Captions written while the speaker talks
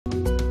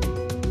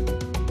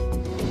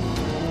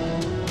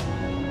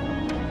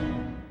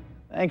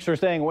Thanks for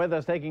staying with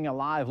us. Taking a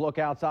live look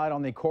outside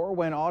on the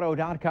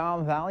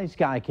CorwinAuto.com Valley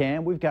Sky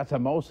Cam. We've got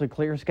some mostly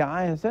clear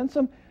skies and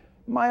some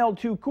mild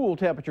to cool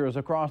temperatures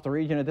across the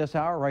region at this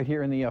hour. Right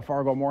here in the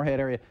Fargo-Moorhead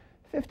area,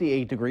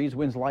 58 degrees.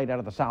 Winds light out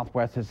of the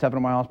southwest at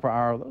 7 miles per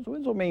hour. Those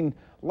winds will remain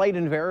light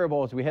and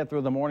variable as we head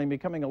through the morning,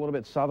 becoming a little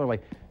bit southerly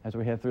as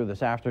we head through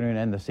this afternoon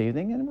and this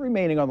evening, and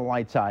remaining on the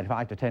light side,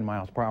 5 to 10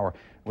 miles per hour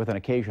with an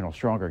occasional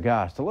stronger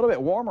gust. A little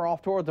bit warmer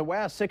off toward the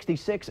west,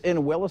 66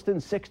 in Williston,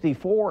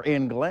 64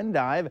 in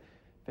Glendive.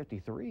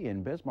 53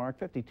 in Bismarck,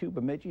 52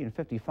 Bemidji, and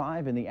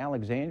 55 in the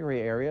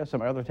Alexandria area.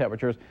 Some other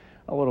temperatures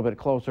a little bit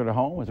closer to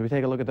home as we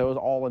take a look at those,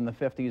 all in the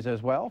 50s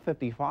as well.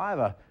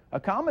 55, a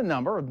common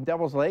number in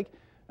Devil's Lake,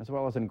 as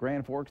well as in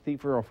Grand Forks,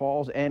 Thief River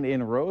Falls, and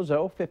in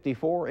Roseau.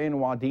 54 in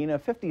Wadena,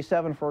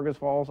 57 Fergus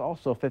Falls,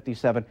 also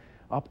 57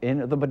 up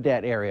in the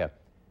Baudette area.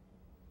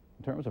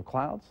 In terms of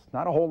clouds,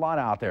 not a whole lot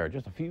out there.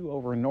 Just a few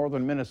over in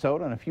northern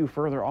Minnesota and a few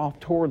further off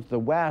towards the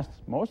west.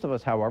 Most of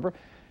us, however,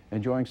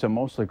 enjoying some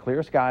mostly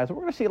clear skies. We're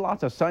going to see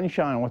lots of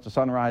sunshine once the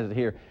sun rises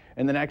here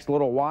in the next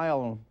little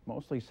while.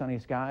 Mostly sunny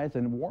skies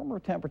and warmer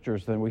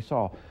temperatures than we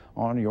saw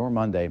on your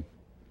Monday.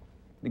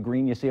 The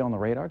green you see on the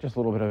radar, just a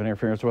little bit of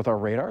interference with our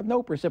radar.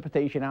 No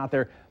precipitation out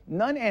there.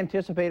 None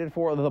anticipated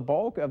for the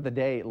bulk of the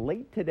day.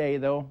 Late today,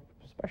 though,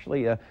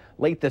 especially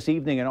late this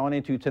evening and on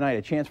into tonight,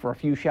 a chance for a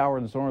few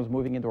showers and storms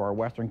moving into our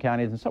western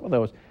counties, and some of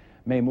those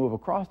may move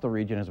across the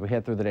region as we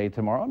head through the day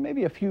tomorrow, and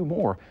maybe a few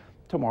more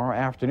tomorrow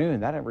afternoon.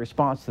 That in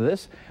response to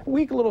this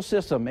weak little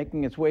system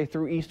making its way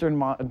through eastern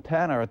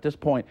Montana at this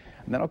point,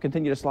 and that'll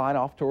continue to slide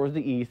off towards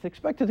the east.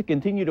 Expected to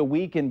continue to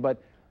weaken,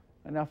 but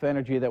enough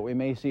energy that we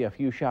may see a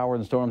few showers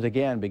and storms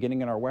again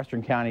beginning in our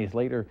western counties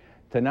later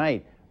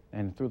tonight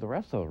and through the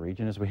rest of the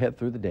region as we head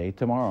through the day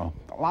tomorrow.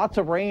 Lots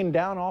of rain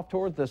down off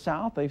towards the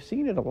south. They've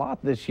seen it a lot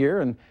this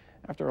year, and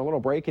after a little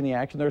break in the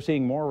action, they're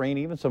seeing more rain,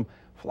 even some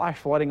flash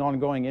flooding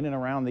ongoing in and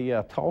around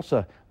the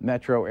Tulsa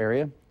metro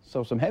area.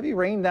 So some heavy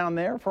rain down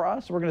there for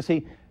us. We're going to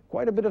see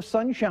quite a bit of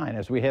sunshine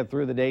as we head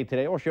through the day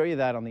today. We'll show you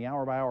that on the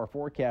hour-by-hour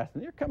forecast.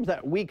 And here comes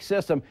that weak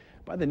system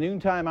by the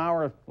noontime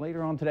hour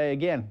later on today.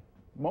 Again,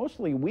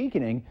 mostly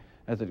weakening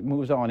as it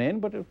moves on in,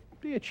 but it'll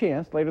be a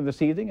chance later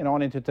this evening and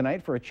on into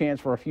tonight for a chance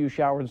for a few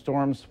showers and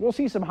storms. We'll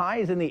see some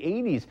highs in the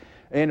 80s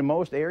in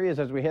most areas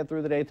as we head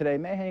through the day today.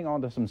 May hang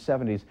on to some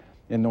 70s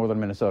in northern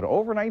Minnesota.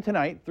 Overnight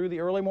tonight through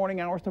the early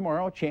morning hours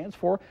tomorrow, a chance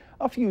for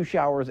a few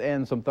showers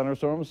and some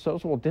thunderstorms.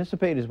 Those will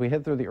dissipate as we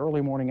head through the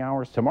early morning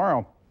hours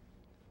tomorrow.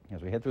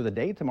 As we head through the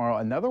day tomorrow,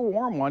 another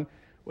warm one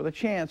with a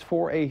chance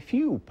for a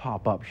few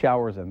pop-up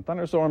showers and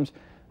thunderstorms.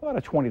 About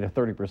a 20 to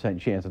 30%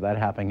 chance of that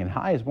happening, and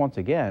highs once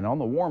again on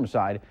the warm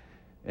side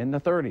in the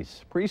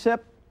 30s. Precip,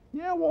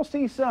 yeah, we'll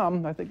see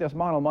some. I think this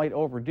model might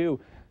overdo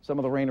some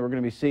of the rain we're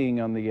going to be seeing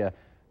on the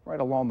right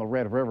along the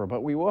Red River,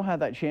 but we will have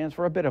that chance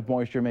for a bit of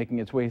moisture making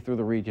its way through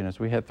the region as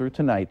we head through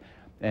tonight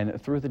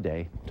and through the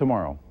day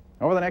tomorrow.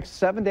 Over the next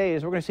 7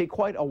 days, we're going to see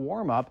quite a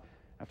warm-up.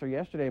 After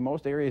yesterday,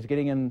 most areas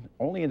getting in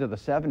only into the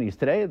 70s.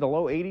 Today, the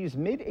low 80s,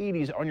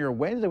 mid-80s on your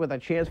Wednesday with a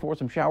chance for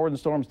some showers and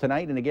storms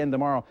tonight and again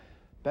tomorrow.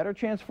 Better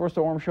chance for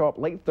storms show up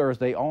late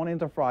Thursday on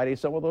into Friday.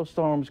 Some of those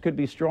storms could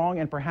be strong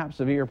and perhaps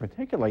severe,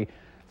 particularly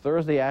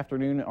Thursday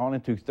afternoon on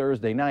into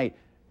Thursday night.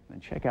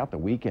 And check out the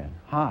weekend.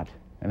 Hot.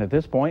 And at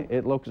this point,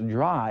 it looks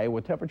dry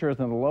with temperatures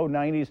in the low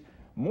 90s.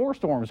 More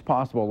storms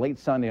possible late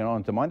Sunday and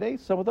on to Monday.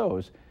 Some of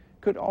those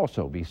could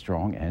also be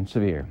strong and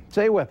severe.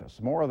 Stay with us.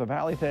 More of the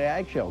Valley Today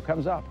Ag Show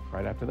comes up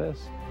right after this.